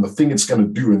benchmark and the thing it's going to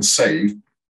do and save,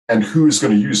 and who is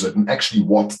going to use it, and actually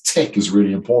what tech is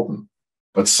really important.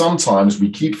 But sometimes we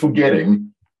keep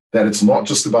forgetting that it's not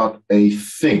just about a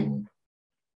thing.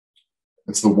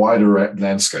 It's the wider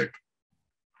landscape.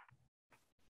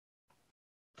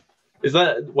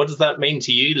 What does that mean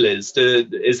to you, Liz?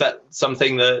 Is that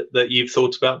something that you've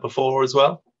thought about before as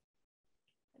well?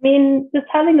 I mean, just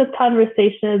having this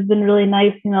conversation has been really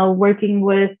nice, you know, working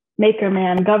with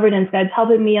MakerMan, governance guides,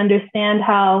 helping me understand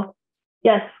how,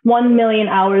 yes, 1 million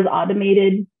hours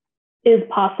automated is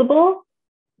possible,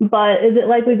 but is it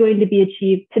likely going to be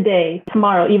achieved today,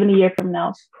 tomorrow, even a year from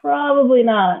now? Probably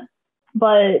not.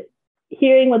 But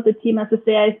hearing what the team has to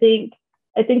say, I think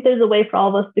there's a way for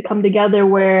all of us to come together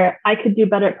where I could do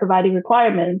better at providing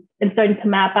requirements and starting to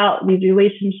map out these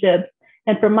relationships.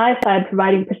 And from my side,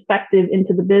 providing perspective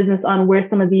into the business on where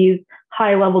some of these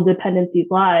high level dependencies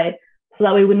lie. So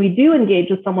that way, when we do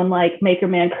engage with someone like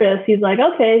MakerMan Chris, he's like,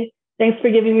 okay, thanks for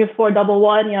giving me a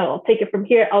 411. You know, I'll take it from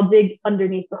here. I'll dig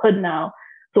underneath the hood now.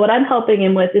 So what I'm helping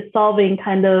him with is solving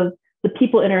kind of the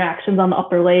people interactions on the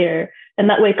upper layer. And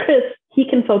that way, Chris, he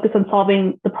can focus on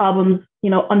solving the problems, you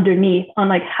know, underneath on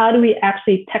like, how do we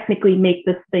actually technically make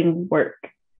this thing work?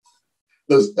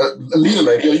 Alina,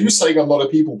 maybe, are you saying I'm not a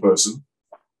people person?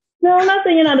 No, I'm not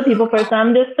saying you're not a people person.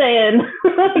 I'm just saying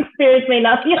experience may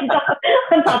not be on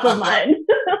top of mind.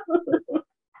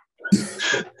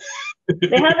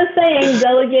 They have a saying,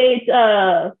 delegate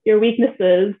your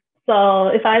weaknesses. So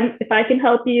if I can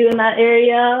help you in that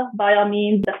area, by all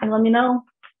means, definitely let me know.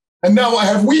 And now I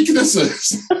have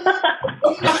weaknesses.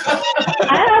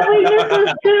 I have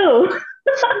weaknesses too.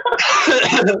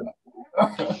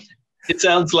 It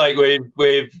sounds like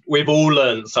we've all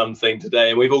learned something today,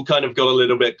 and we've all kind of got a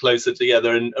little bit closer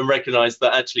together and recognized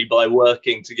that actually by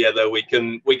working together we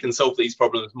can solve these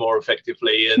problems more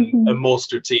effectively and more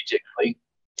strategically.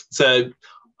 So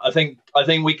I think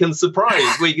we can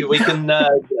surprise. We can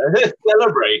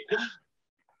celebrate.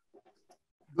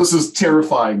 This is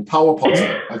terrifying. Power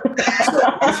Potter.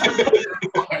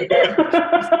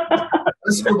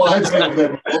 This reminds me of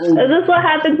that. Is this what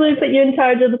happens when we put you in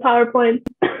charge of the PowerPoint?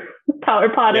 Power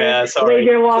Potter, yeah, wave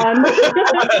your wand.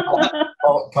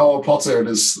 Power Potter and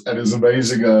his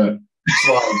amazing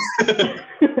slides.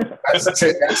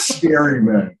 That's scary,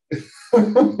 man.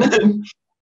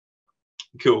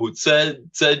 Cool. So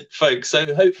folks,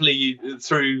 so hopefully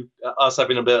through us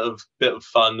having a bit of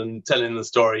fun and telling the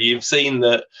story, you've seen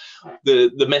that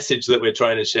the message that we're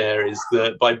trying to share is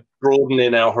that by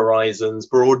broadening our horizons,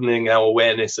 broadening our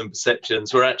awareness and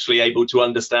perceptions, we're actually able to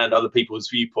understand other people's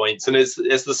viewpoints. And it's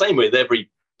the same with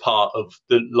every part of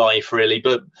the life, really.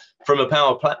 But from a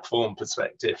power platform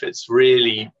perspective, it's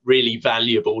really, really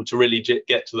valuable to really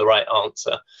get to the right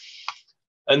answer.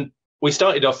 And we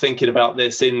started off thinking about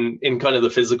this in kind of the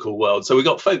physical world. So we've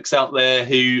got folks out there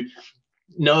who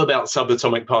know about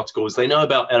subatomic particles, they know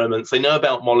about elements, they know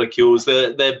about molecules,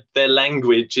 their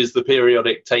language is the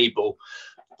periodic table.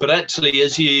 But actually,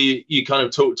 as you kind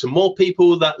of talk to more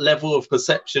people, that level of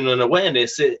perception and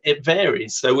awareness, it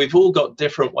varies. So we've all got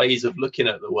different ways of looking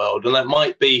at the world, and that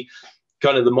might be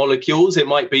kind of the molecules, it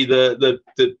might be the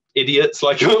idiots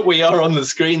like we are on the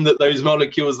screen that those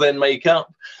molecules then make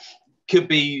up. Could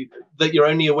be that you're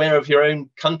only aware of your own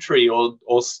country or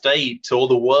state or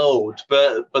the world,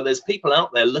 but there's people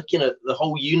out there looking at the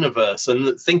whole universe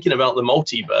and thinking about the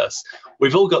multiverse.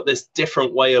 We've all got this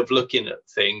different way of looking at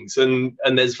things, and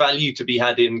there's value to be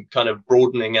had in kind of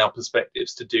broadening our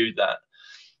perspectives to do that.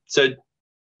 So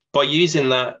by using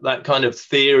that kind of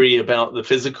theory about the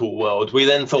physical world, we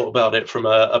then thought about it from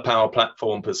a power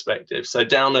platform perspective. So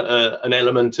down at an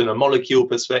element and a molecule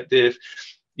perspective,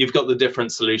 you've got the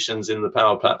different solutions in the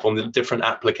power platform, the different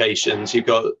applications. You've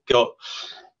got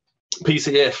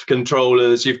PCF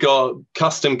controllers, you've got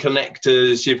custom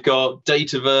connectors, you've got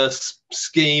dataverse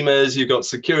schemas, you've got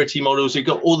security models, you've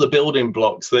got all the building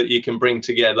blocks that you can bring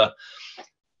together.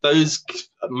 Those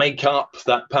make up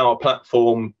that power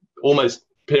platform almost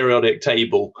periodic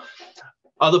table.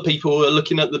 Other people are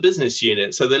looking at the business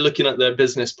unit. So they're looking at their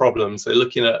business problems. They're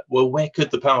looking at, well, where could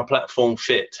the power platform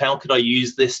fit? How could I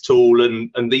use this tool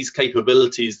and these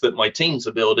capabilities that my teams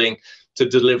are building to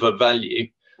deliver value?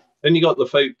 Then you got the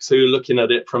folks who are looking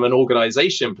at it from an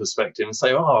organization perspective and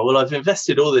say, oh, well, I've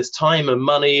invested all this time and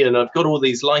money and I've got all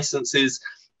these licenses.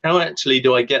 How actually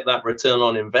do I get that return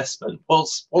on investment?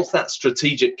 What's that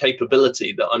strategic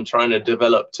capability that I'm trying to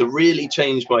develop to really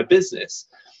change my business?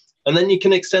 And then you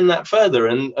can extend that further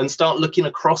and start looking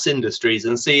across industries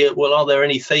and see, well, are there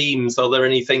any themes? Are there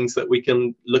any things that we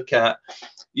can look at?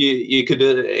 You could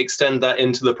extend that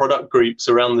into the product groups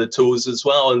around the tools as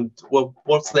well. And well,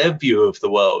 what's their view of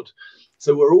the world?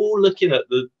 So we're all looking at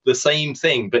the same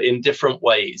thing, but in different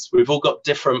ways. We've all got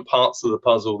different parts of the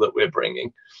puzzle that we're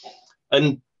bringing.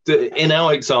 And in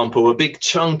our example, a big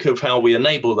chunk of how we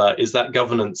enable that is that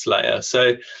governance layer.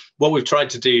 So what we've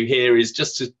tried to do here is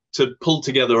just to to pull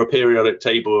together a periodic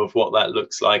table of what that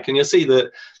looks like. And you'll see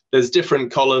that there's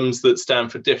different columns that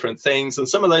stand for different things. And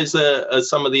some of those are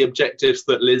some of the objectives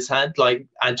that Liz had, like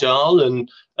agile and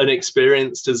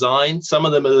experience design. Some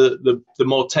of them are the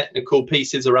more technical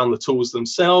pieces around the tools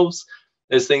themselves.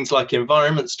 There's things like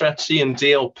environment strategy and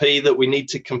DLP that we need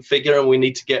to configure and we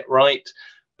need to get right.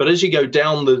 But as you go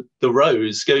down the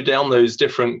rows, go down those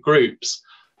different groups,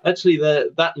 actually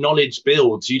that knowledge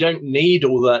builds. You don't need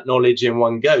all that knowledge in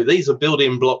one go. These are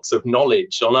building blocks of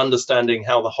knowledge on understanding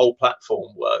how the whole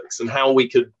platform works and how we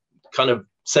could kind of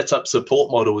set up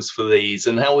support models for these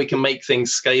and how we can make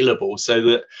things scalable so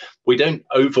that we don't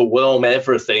overwhelm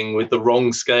everything with the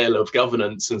wrong scale of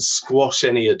governance and squash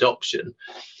any adoption.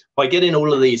 By getting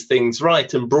all of these things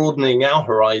right and broadening our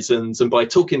horizons, and by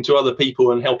talking to other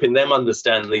people and helping them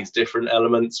understand these different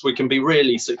elements, we can be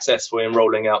really successful in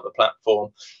rolling out the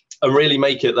platform and really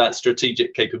make it that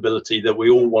strategic capability that we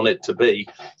all want it to be,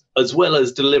 as well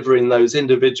as delivering those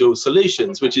individual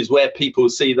solutions, which is where people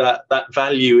see that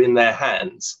value in their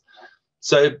hands.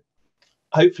 So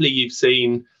hopefully you've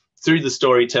seen through the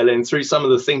storytelling, through some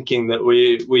of the thinking that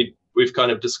we've kind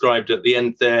of described at the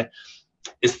end there,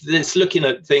 it's looking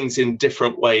at things in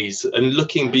different ways and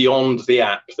looking beyond the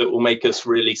app that will make us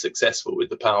really successful with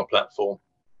the Power Platform.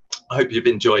 I hope you've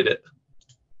enjoyed it.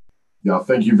 Yeah,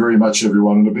 thank you very much,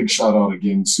 everyone. And a big shout out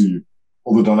again to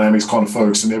all the DynamicsCon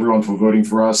folks and everyone for voting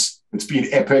for us. It's been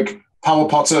epic. Power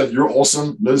Potter, you're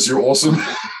awesome. Liz, you're awesome.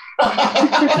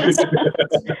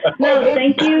 No,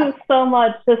 thank you so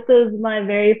much. This is my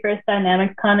very first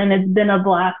DynamicsCon, and it's been a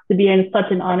blast to be here. It's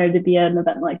such an honor to be at an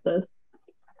event like this.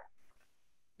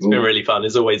 It's been really fun.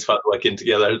 It's always fun working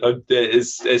together.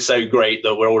 It's so great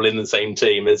that we're all in the same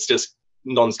team. It's just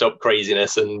non-stop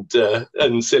craziness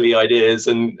and silly ideas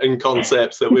and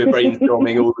concepts that we're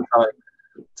brainstorming all the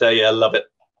time. So yeah, I love it.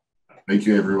 Thank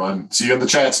you, everyone. See you in the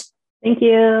chat. Thank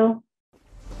you.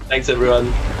 Thanks,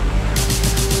 everyone.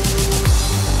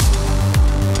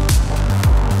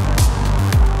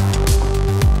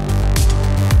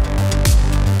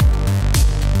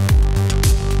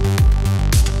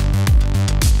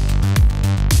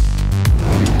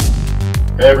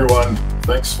 Hey everyone,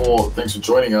 thanks for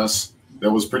joining us. That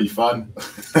was pretty fun.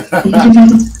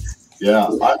 Yeah,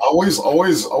 I always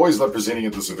love presenting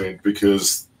at this event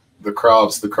because the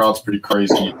crowd's pretty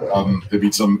crazy. There've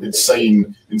been some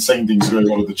insane things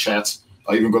going on in the chat.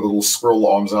 I even got the little squirrel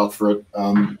arms out for it.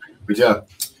 But yeah,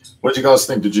 what did you guys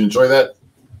think? Did you enjoy that?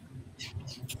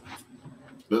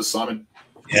 Liz, Simon?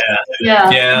 Yeah,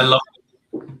 I love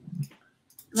it.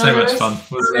 So much fun,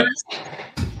 wasn't it?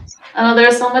 I know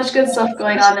there's so much good stuff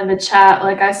going on in the chat.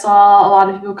 Like I saw a lot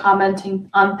of people commenting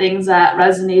on things that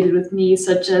resonated with me,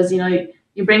 such as, you know,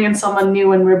 you bring in someone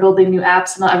new and we're building new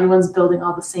apps and not everyone's building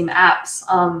all the same apps.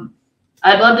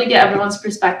 I'd love to get everyone's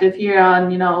perspective here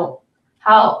on, you know,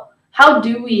 how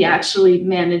do we actually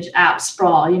manage app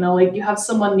sprawl? You know, like you have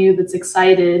someone new that's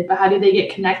excited, but how do they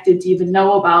get connected to even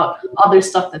know about other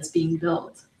stuff that's being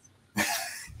built?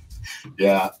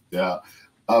 Yeah.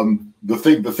 The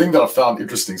thing that I found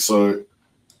interesting, so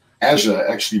Azure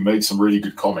actually made some really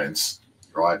good comments,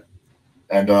 right?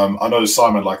 And I know,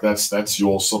 Simon, like that's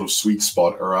your sort of sweet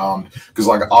spot around, because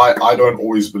like I don't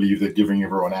always believe that giving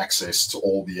everyone access to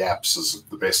all the apps is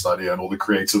the best idea and all the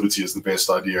creativity is the best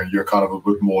idea, and you're kind of a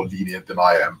bit more lenient than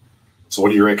I am. So what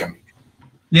do you reckon?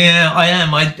 Yeah, I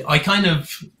am.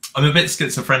 I'm a bit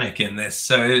schizophrenic in this.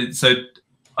 So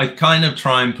I kind of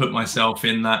try and put myself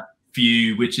in that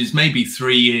view, which is maybe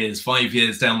 3 years, 5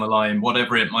 years down the line,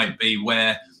 whatever it might be,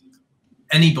 where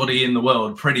anybody in the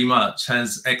world pretty much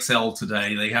has Excel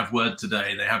today, they have Word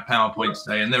today, they have PowerPoint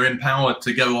today, and they're empowered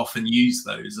to go off and use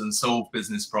those and solve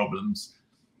business problems.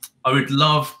 I would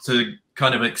love to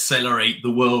kind of accelerate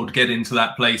the world, get into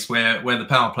that place where the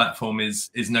Power Platform is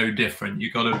no different.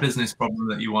 You've got a business problem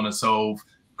that you want to solve.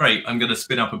 Great, I'm going to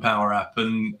spin up a Power App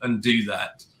and do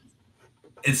that.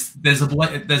 There's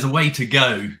a way to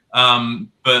go,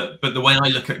 but the way I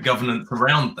look at governance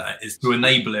around that is to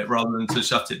enable it rather than to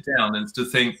shut it down, and to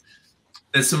think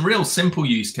there's some real simple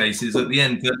use cases at the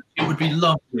end that it would be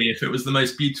lovely if it was the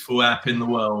most beautiful app in the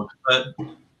world, but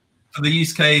for the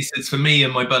use case, it's for me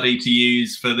and my buddy to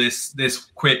use for this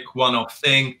quick one-off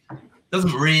thing. It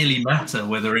doesn't really matter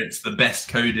whether it's the best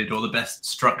coded or the best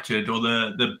structured or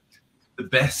the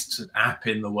best app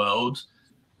in the world.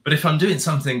 But if I'm doing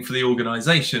something for the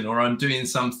organization, or I'm doing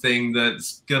something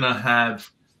that's going to have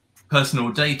personal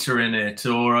data in it,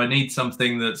 or I need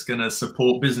something that's going to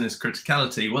support business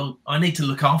criticality, well, I need to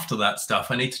look after that stuff.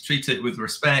 I need to treat it with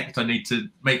respect. I need to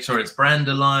make sure it's brand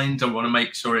aligned. I want to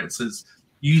make sure it's as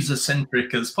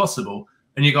user-centric as possible.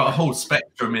 and you got a whole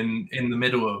spectrum in the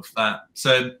middle of that.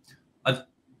 So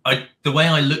the way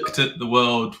I looked at the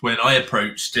world when I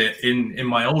approached it in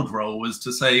my old role was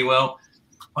to say, well,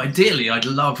 ideally, I'd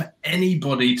love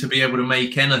anybody to be able to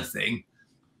make anything.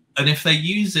 And if they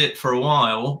use it for a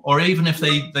while, or even if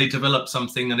they develop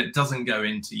something and it doesn't go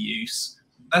into use,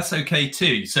 that's okay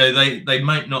too. So they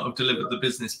might not have delivered the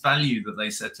business value that they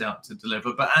set out to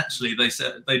deliver, but actually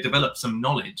they developed some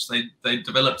knowledge, they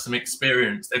developed some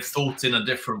experience, they've thought in a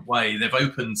different way, they've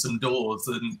opened some doors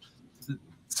and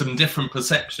some different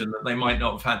perception that they might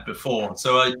not have had before.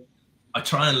 So I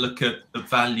try and look at the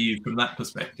value from that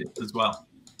perspective as well.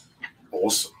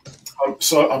 Awesome.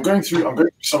 So I'm going through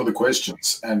some of the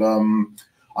questions, and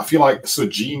I feel like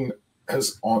Jean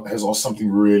has asked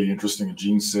something really interesting. And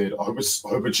Jean said, I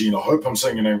hope I'm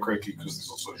saying your name correctly, because there's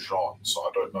also Jean, so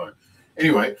I don't know.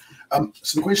 Anyway,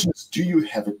 so the question is, do you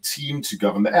have a team to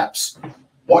govern the apps?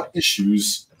 What are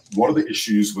the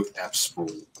issues with app sprawl?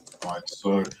 Right.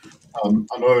 So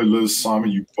I know Liz, Simon,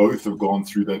 you both have gone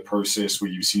through that process where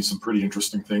you've seen some pretty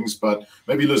interesting things, but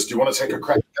maybe Liz, do you want to take a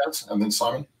crack at that, and then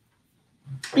Simon?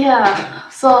 Yeah,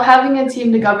 so having a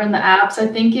team to govern the apps, I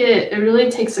think it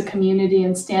really takes a community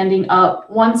and standing up.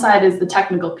 One side is the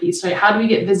technical piece, right? How do we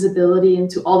get visibility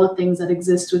into all the things that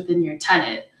exist within your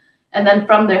tenant? And then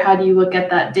from there, how do you look at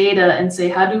that data and say,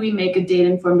 how do we make a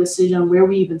data-informed decision on where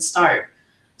we even start?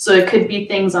 So it could be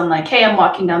things on like, hey, I'm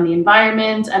walking down the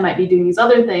environment, I might be doing these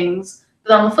other things.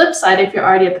 But on the flip side, if you're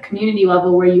already at the community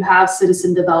level where you have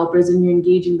citizen developers and you're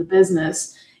engaging the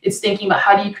business, it's thinking about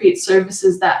how do you create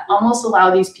services that almost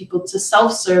allow these people to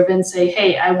self-serve and say,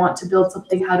 hey, I want to build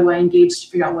something. How do I engage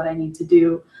to figure out what I need to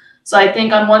do? So I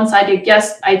think on one side, I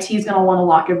guess IT is going to want to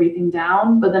lock everything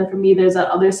down. But then for me, there's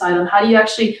that other side on how do you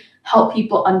actually help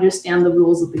people understand the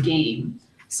rules of the game?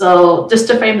 So just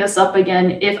to frame this up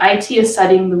again, if IT is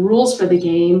setting the rules for the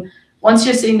game, once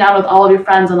you're sitting down with all of your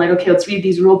friends and like, okay, let's read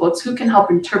these rule books, who can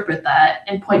help interpret that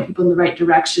and point people in the right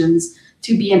directions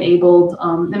to be enabled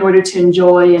in order to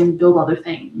enjoy and build other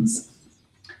things?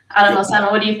 I don't know,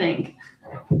 Simon, what do you think?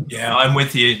 Yeah, I'm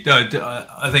with you.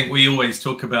 I think we always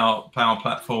talk about Power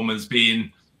Platform as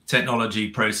being technology,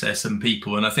 process, and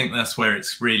people. And I think that's where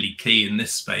it's really key in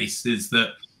this space, is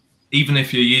that even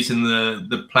if you're using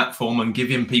the platform and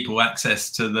giving people access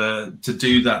to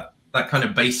do that kind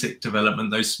of basic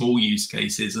development, those small use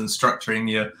cases, and structuring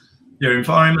your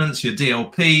environments, your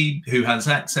DLP, who has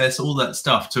access, all that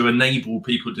stuff to enable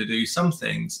people to do some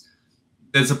things.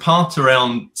 There's a part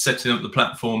around setting up the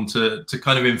platform to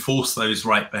kind of enforce those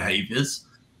right behaviors,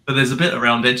 but there's a bit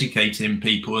around educating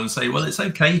people and say, well, it's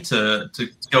okay to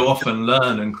go off and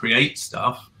learn and create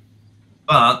stuff,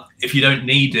 but if you don't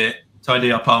need it,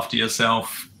 tidy up after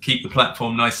yourself, keep the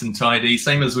platform nice and tidy,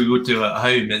 same as we would do at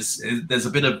home. There's a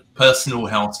bit of personal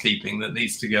housekeeping that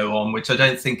needs to go on, which I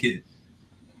don't think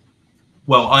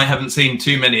well, I haven't seen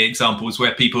too many examples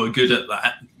where people are good at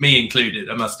that, me included,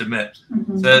 I must admit.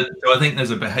 Mm-hmm. So I think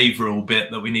there's a behavioral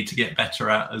bit that we need to get better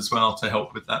at as well to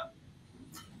help with that.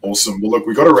 Awesome. Well, look,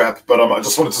 we've got to wrap, but I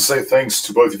just wanted to say thanks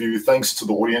to both of you. Thanks to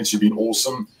the audience. You've been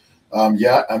awesome.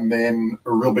 Yeah, and then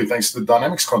a real big thanks to the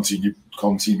DynamicsCon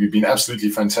team. You've been absolutely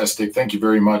fantastic. Thank you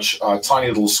very much. Tiny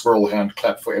little squirrel hand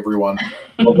clap for everyone.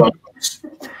 Well done.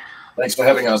 Thanks for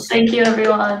having us. Thank you,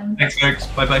 everyone. Thanks, folks.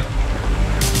 Bye-bye.